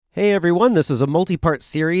Hey everyone, this is a multi-part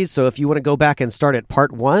series, so if you want to go back and start at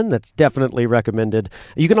part 1, that's definitely recommended.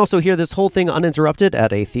 You can also hear this whole thing uninterrupted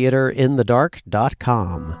at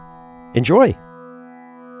atheaterinthedark.com. Enjoy!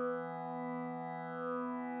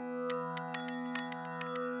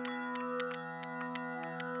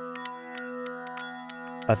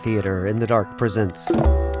 A Theater in the Dark presents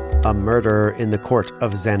A Murder in the Court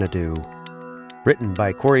of Xanadu, written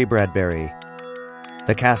by Corey Bradbury.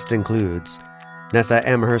 The cast includes Nessa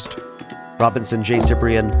Amherst, Robinson J.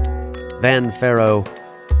 Cyprian, Van Farrow,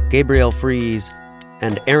 Gabriel Fries,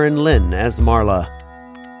 and Erin Lynn as Marla.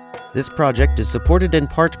 This project is supported in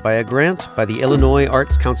part by a grant by the Illinois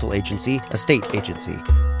Arts Council Agency, a state agency,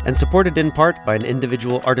 and supported in part by an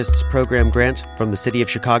Individual Artists Program grant from the City of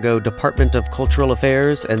Chicago Department of Cultural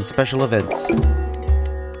Affairs and Special Events.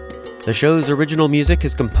 The show's original music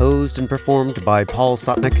is composed and performed by Paul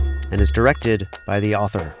Sotnick and is directed by the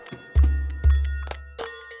author.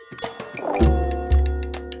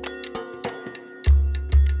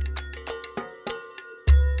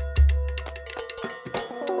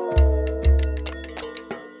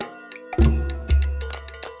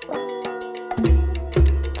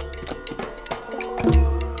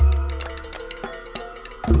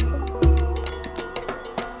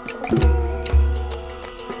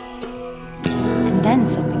 Then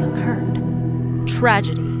something occurred.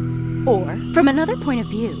 Tragedy. Or, from another point of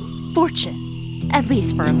view, fortune. At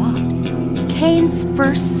least for Ahmad. Cain's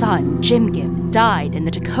first son, Jim Gim, died in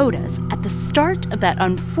the Dakotas at the start of that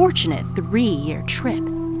unfortunate 3-year trip.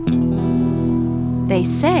 They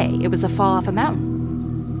say it was a fall off a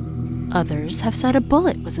mountain. Others have said a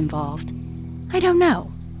bullet was involved. I don't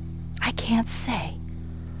know. I can't say.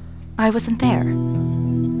 I wasn't there.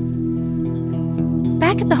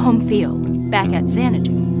 Back at the home field, back at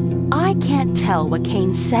Xanadu, I can't tell what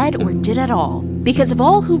Cain said or did at all because of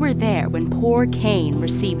all who were there when poor Cain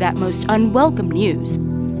received that most unwelcome news,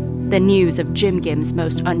 the news of Jim Gim's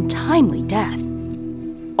most untimely death.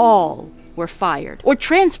 All were fired or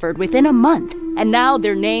transferred within a month, and now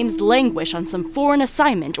their names languish on some foreign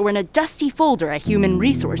assignment or in a dusty folder at Human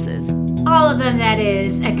Resources. All of them, that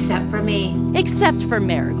is, except for me. Except for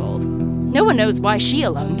Marigold. No one knows why she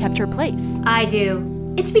alone kept her place. I do.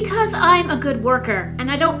 It's because I'm a good worker,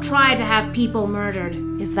 and I don't try to have people murdered.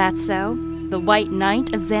 Is that so? The White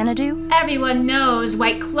Knight of Xanadu? Everyone knows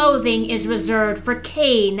white clothing is reserved for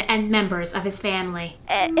Cain and members of his family.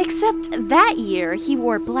 Except that year he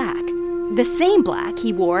wore black. The same black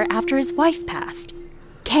he wore after his wife passed.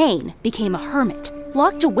 Cain became a hermit,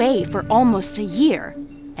 locked away for almost a year.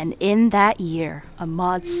 And in that year,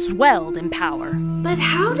 Ahmad swelled in power. But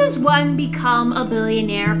how does one become a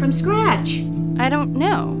billionaire from scratch? I don't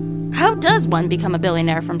know. How does one become a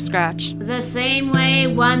billionaire from scratch? The same way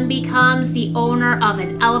one becomes the owner of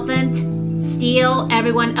an elephant. Steal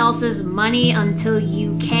everyone else's money until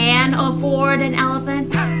you can afford an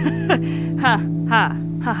elephant. Ha, ha,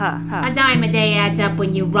 ha, ha, ha. A dime a day adds up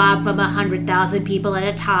when you rob from 100,000 people at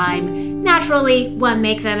a time. Naturally, one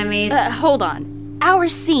makes enemies. Hold on. Our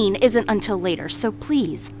scene isn't until later, so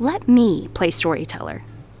please, let me play storyteller.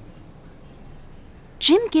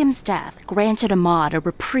 Jim Gim's death granted Ahmad a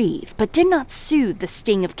reprieve, but did not soothe the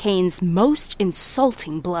sting of Cain's most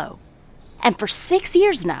insulting blow. And for 6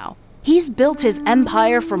 years now, he's built his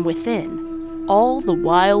empire from within, all the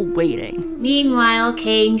while waiting. Meanwhile,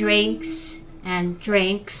 Cain drinks, and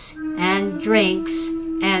drinks, and drinks,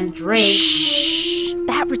 and drinks. Shh!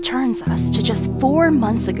 That returns us to just 4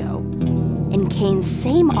 months ago, in Cain's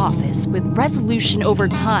same office with resolution over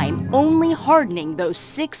time only hardening those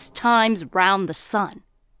 6 times round the sun.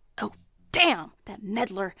 Oh, damn, that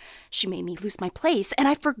meddler. She made me lose my place, and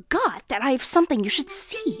I forgot that I have something you should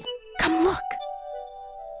see. Come look.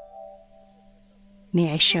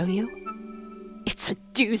 May I show you? It's a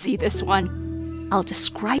doozy, this one. I'll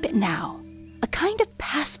describe it now. A kind of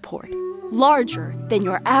passport, larger than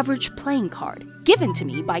your average playing card, given to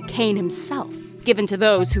me by Cain himself. Given to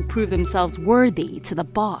those who prove themselves worthy to the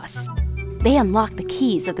boss. They unlock the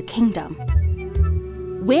keys of the kingdom.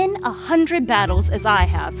 Win 100 battles as I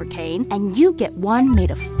have for Cain, and you get one made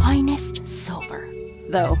of finest silver.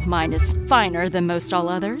 Though mine is finer than most all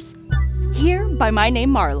others. Here, by my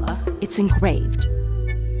name Marla, it's engraved.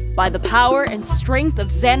 By the power and strength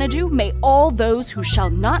of Xanadu, may all those who shall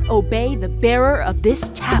not obey the bearer of this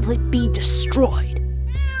tablet be destroyed.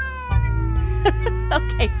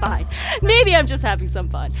 Okay, fine. Maybe I'm just having some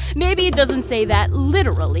fun. Maybe it doesn't say that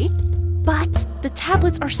literally. But the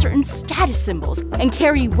tablets are certain status symbols and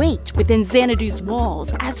carry weight within Xanadu's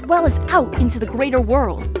walls as well as out into the greater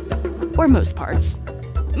world. Or most parts.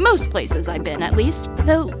 Most places I've been, at least.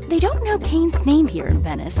 Though they don't know Cain's name here in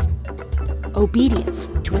Venice. obedience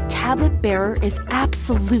to a tablet bearer is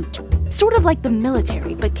absolute. Sort of like the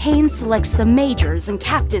military, but Cain selects the majors and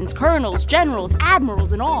captains, colonels, generals,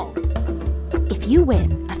 admirals, and all. If you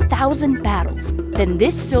win 1,000 battles, then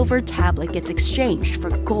this silver tablet gets exchanged for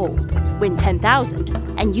gold. Win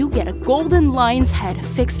 10,000, and you get a golden lion's head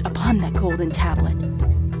fixed upon that golden tablet.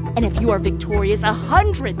 And if you are victorious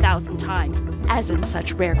 100,000 times, as in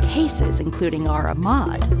such rare cases, including our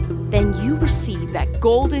Ahmad, then you receive that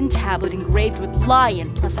golden tablet engraved with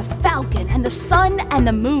lion plus a falcon and the sun and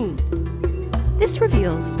the moon. This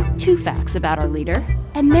reveals 2 facts about our leader,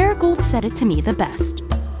 and Marigold said it to me the best.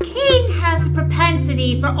 Cain has a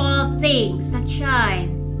propensity for all things that shine,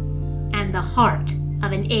 and the heart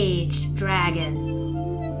of an aged dragon.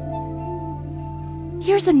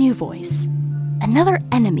 Here's a new voice, another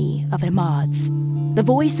enemy of Ahmad's. The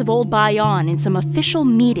voice of old Bayan in some official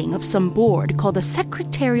meeting of some board called the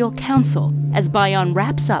Secretarial Council, as Bayan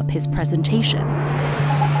wraps up his presentation.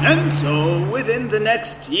 And so, within the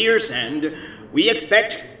next year's end, we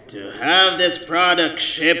expect to have this product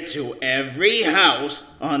shipped to every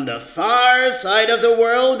house on the far side of the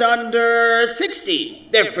world under 60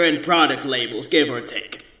 different product labels, give or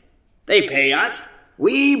take. They pay us,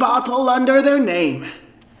 we bottle under their name.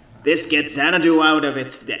 This gets Xanadu out of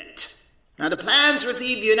its debt. Now the plans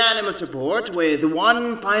receive unanimous support with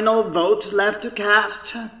one final vote left to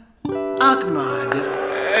cast. Ahmad.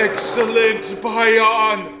 Excellent,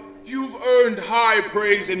 Bayan! You've earned high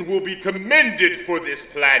praise and will be commended for this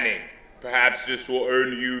planning. Perhaps this will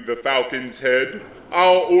earn you the Falcon's head.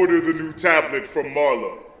 I'll order the new tablet from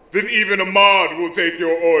Marla. Then even Ahmad will take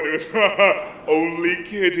your orders. Only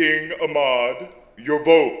kidding, Ahmad. Your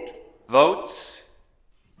vote. Votes?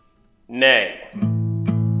 Nay.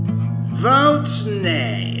 Votes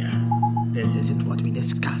nay. This isn't what we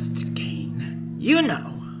discussed, Cain. You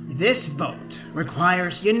know, this vote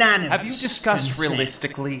requires unanimous. Have you discussed consent.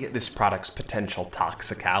 realistically this product's potential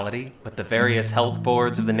toxicality with the various health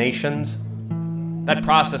boards of the nations? That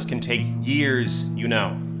process can take years, you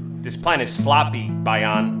know. This plan is sloppy,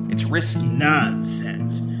 Bayan. It's risky.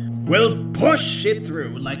 Nonsense. We'll push it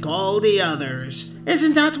through like all the others.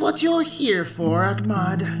 Isn't that what you're here for,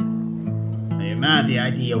 Ahmad? Ahmad, the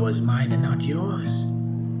idea was mine and not yours.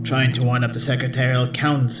 Trying to one-up the Secretarial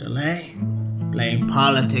Council, eh? Playing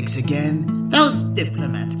politics again? Those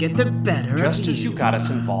diplomats get the better of you. Just as you got us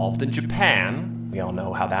involved in Japan, we all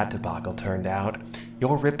know how that debacle turned out,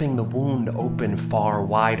 you're ripping the wound open far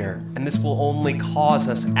wider, and this will only cause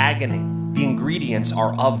us agony. The ingredients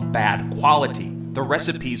are of bad quality. The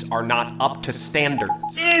recipes are not up to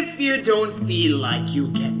standards. If you don't feel like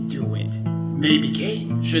you can do it, maybe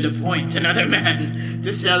Cain should appoint another man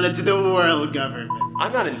to sell it to the world government.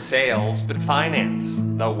 I'm not in sales, but finance.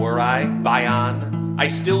 Though were I, Bayan, I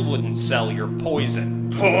still wouldn't sell your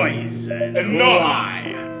poison. Poison? Enough!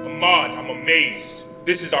 Why? Ahmad, I'm amazed.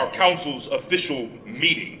 This is our council's official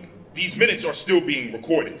meeting. These minutes are still being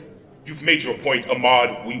recorded. You've made your point,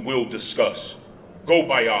 Ahmad. We will discuss. Go,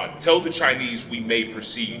 Bayan. Tell the Chinese we may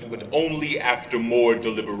proceed, but only after more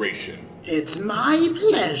deliberation. It's my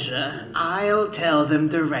pleasure. I'll tell them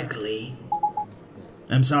directly.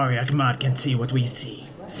 I'm sorry Ahmad can't see what we see.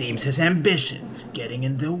 Seems his ambition's getting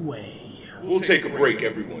in the way. We'll take a break,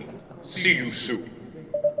 everyone. See you soon.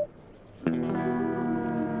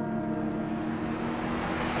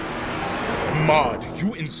 Ahmad,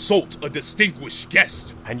 you insult a distinguished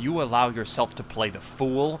guest. And you allow yourself to play the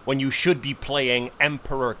fool when you should be playing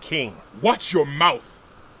Emperor King. Watch your mouth.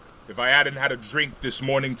 If I hadn't had a drink this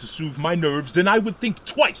morning to soothe my nerves, then I would think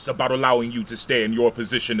twice about allowing you to stay in your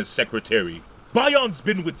position as secretary. Bayan's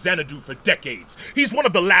been with Xanadu for decades. He's one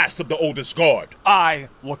of the last of the oldest guard. I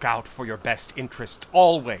look out for your best interest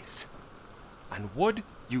always. And would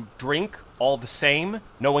you drink all the same,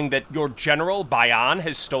 knowing that your general, Bayan,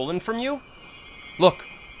 has stolen from you? Look,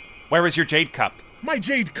 where is your jade cup? My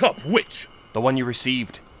jade cup, which? The one you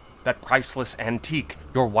received. That priceless antique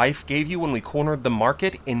your wife gave you when we cornered the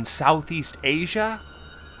market in Southeast Asia?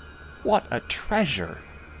 What a treasure.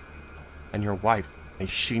 And your wife, may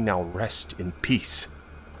she now rest in peace.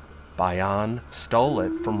 Bayan stole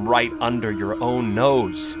it from right under your own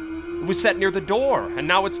nose. It was set near the door, and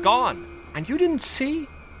now it's gone. And you didn't see?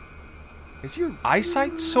 Is your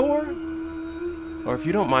eyesight sore? Or if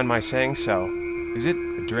you don't mind my saying so, is it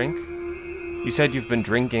a drink? You said you've been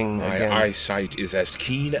drinking again. My eyesight is as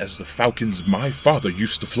keen as the falcons my father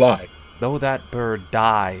used to fly. Though that bird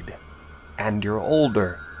died, and you're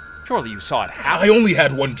older, surely you saw it happen. I only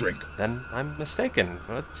had one drink. Then I'm mistaken.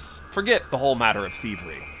 Let's forget the whole matter of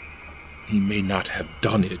thievery. He may not have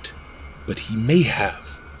done it, but he may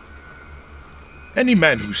have. Any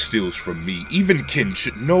man who steals from me, even kin,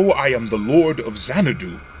 should know I am the Lord of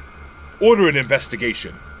Xanadu. Order an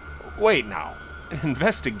investigation. Wait now. An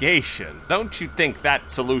investigation? Don't you think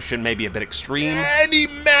that solution may be a bit extreme? Any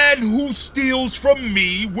man who steals from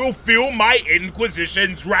me will feel my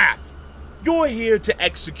Inquisition's wrath. You're here to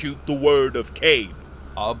execute the word of Cain.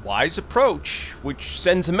 A wise approach, which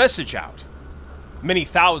sends a message out. Many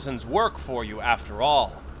thousands work for you after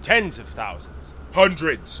all. Tens of thousands.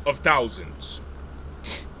 Hundreds of thousands.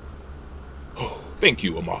 Thank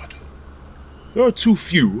you, Ahmad. There are too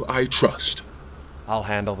few I trust. I'll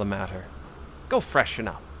handle the matter. Go freshen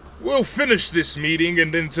up. We'll finish this meeting,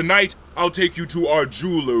 and then tonight I'll take you to our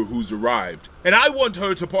jeweler who's arrived. And I want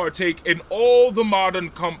her to partake in all the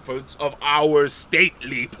modern comforts of our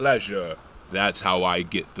stately pleasure. That's how I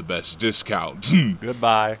get the best discounts.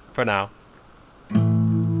 Goodbye, for now.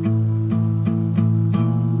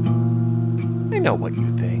 I know what you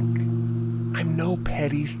think. I'm no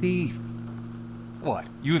petty thief. What,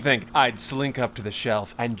 you think I'd slink up to the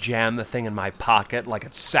shelf and jam the thing in my pocket like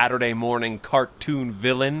a Saturday morning cartoon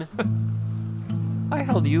villain? I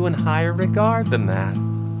held you in higher regard than that.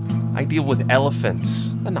 I deal with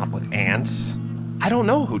elephants, and not with ants. I don't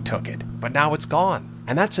know who took it, but now it's gone.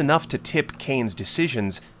 And that's enough to tip Cain's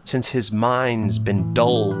decisions since his mind's been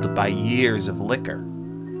dulled by years of liquor.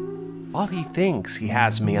 While he thinks he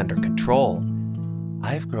has me under control,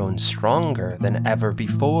 I've grown stronger than ever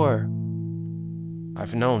before.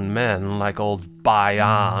 I've known men like old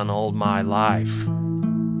Bayan all my life.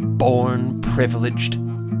 Born privileged,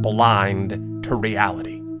 blind to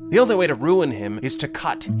reality. The only way to ruin him is to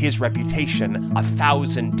cut his reputation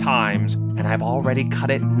 1,000 times, and I've already cut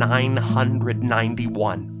it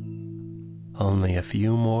 991. Only a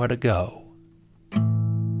few more to go. I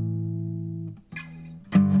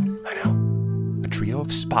know. A trio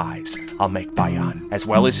of spies I'll make Bayan, as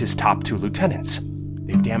well as his top 2 lieutenants.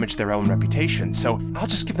 They've damaged their own reputation, so I'll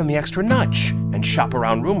just give them the extra nudge and shop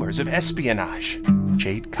around rumors of espionage.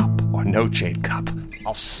 Jade Cup or no Jade Cup,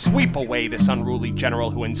 I'll sweep away this unruly general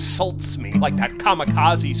who insults me like that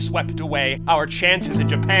kamikaze swept away our chances in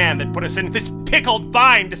Japan that put us in this pickled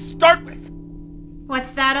bind to start with.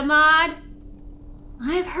 What's that, Ahmad?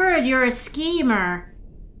 I've heard you're a schemer.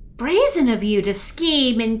 Brazen of you to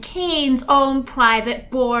scheme in Cain's own private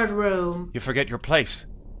boardroom. You forget your place.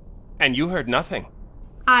 And you heard nothing.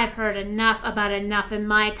 I've heard enough about enough in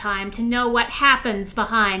my time to know what happens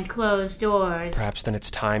behind closed doors. Perhaps then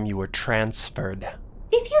it's time you were transferred.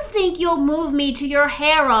 If you think you'll move me to your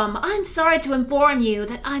harem, I'm sorry to inform you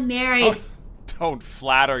that I'm married. Oh, don't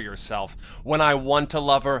flatter yourself. When I want a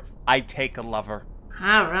lover, I take a lover.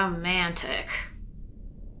 How romantic.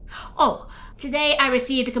 Oh, today I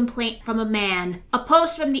received a complaint from a man. A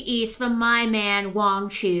post from the east from my man, Wang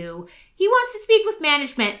Chu. He wants to speak with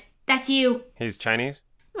management. That's you. He's Chinese?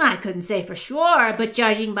 I couldn't say for sure, but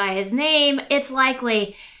judging by his name, it's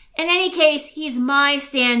likely. In any case, he's my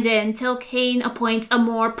stand-in till Cain appoints a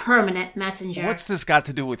more permanent messenger. What's this got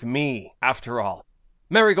to do with me, after all?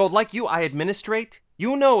 Marigold, like you, I administrate.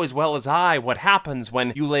 You know as well as I what happens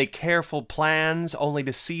when you lay careful plans only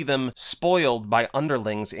to see them spoiled by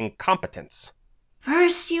underlings' incompetence.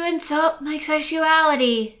 First you insult my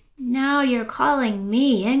sexuality. Now you're calling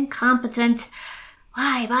me incompetent.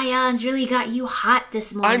 Why, Bayan's really got you hot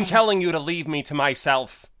this morning. I'm telling you to leave me to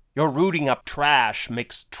myself. Your rooting up trash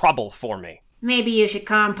makes trouble for me. Maybe you should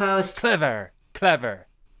compost. Clever.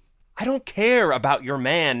 I don't care about your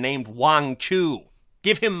man named Wang Chu.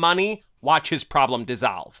 Give him money, watch his problem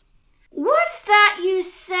dissolve. What's that you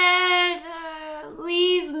said?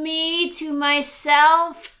 Leave me to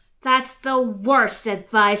myself? That's the worst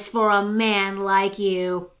advice for a man like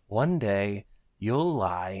you. One day, you'll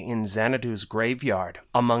lie in Xanadu's graveyard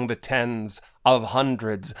among the tens of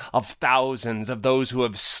hundreds of thousands of those who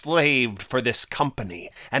have slaved for this company,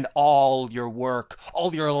 and all your work,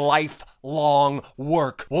 all your lifelong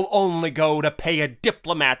work, will only go to pay a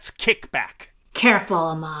diplomat's kickback. Careful,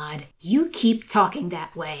 Ahmad. You keep talking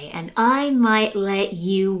that way, and I might let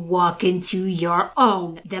you walk into your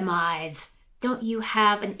own demise. Don't you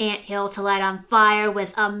have an anthill to light on fire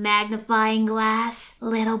with a magnifying glass,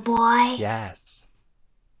 little boy? Yes.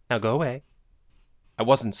 Now go away. I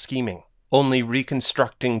wasn't scheming, only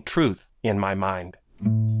reconstructing truth in my mind.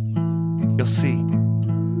 You'll see.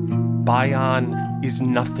 Bayan is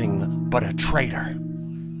nothing but a traitor.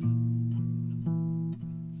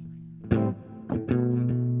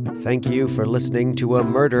 Thank you for listening to A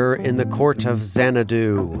Murder in the Court of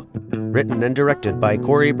Xanadu, written and directed by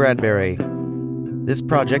Corey Bradbury. This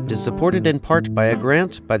project is supported in part by a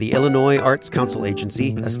grant by the Illinois Arts Council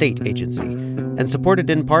Agency, a state agency, and supported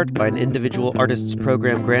in part by an Individual Artists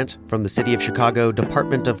Program grant from the City of Chicago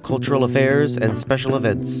Department of Cultural Affairs and Special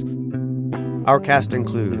Events. Our cast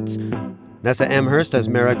includes Nessa Amherst as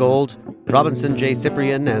Marigold, Robinson J.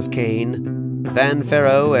 Cyprian as Kane, Van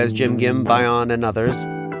Farrow as Jim Gim, Bion, and others,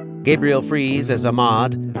 Gabriel Fries as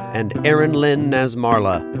Ahmad, and Aaron Lynn as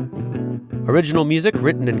Marla. Original music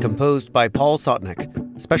written and composed by Paul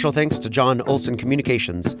Sotnick. Special thanks to John Olson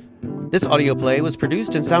Communications. This audio play was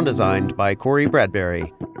produced and sound designed by Corey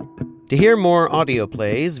Bradbury. To hear more audio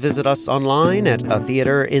plays, visit us online at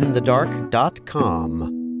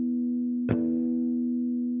atheaterinthedark.com.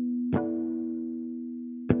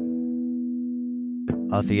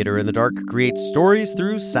 A Theater in the Dark creates stories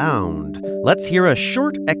through sound. Let's hear a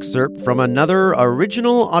short excerpt from another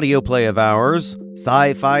original audio play of ours,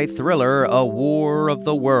 sci-fi thriller A War of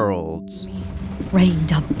the Worlds. Rain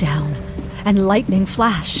dumped down, and lightning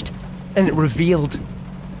flashed. And it revealed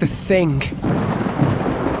the thing.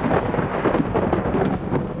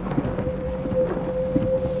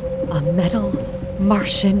 A metal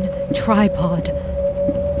Martian tripod.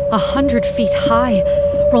 100 feet high,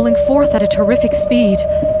 rolling forth at a terrific speed.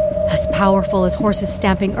 As powerful as horses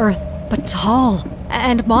stamping earth, but tall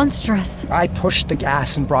and monstrous. I pushed the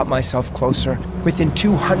gas and brought myself closer, within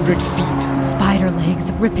 200 feet. Spider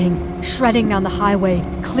legs ripping, shredding down the highway,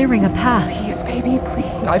 clearing a path. Please, baby, please.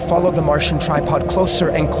 I followed the Martian tripod closer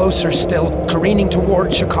and closer still, careening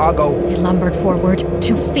toward Chicago. It lumbered forward,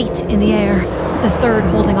 2 feet in the air, the third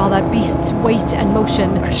holding all that beast's weight and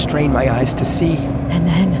motion. I strained my eyes to see. And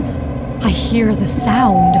then I hear the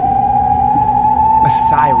sound. A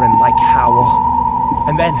siren-like howl.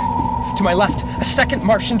 And then, to my left, a second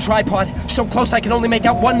Martian tripod, so close I can only make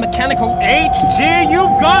out one mechanical... HG,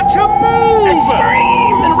 you've got to move! I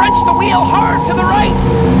scream and wrench the wheel hard to the right!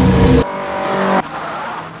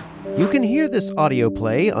 You can hear this audio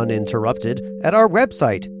play uninterrupted at our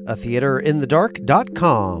website,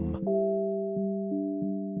 atheaterinthedark.com.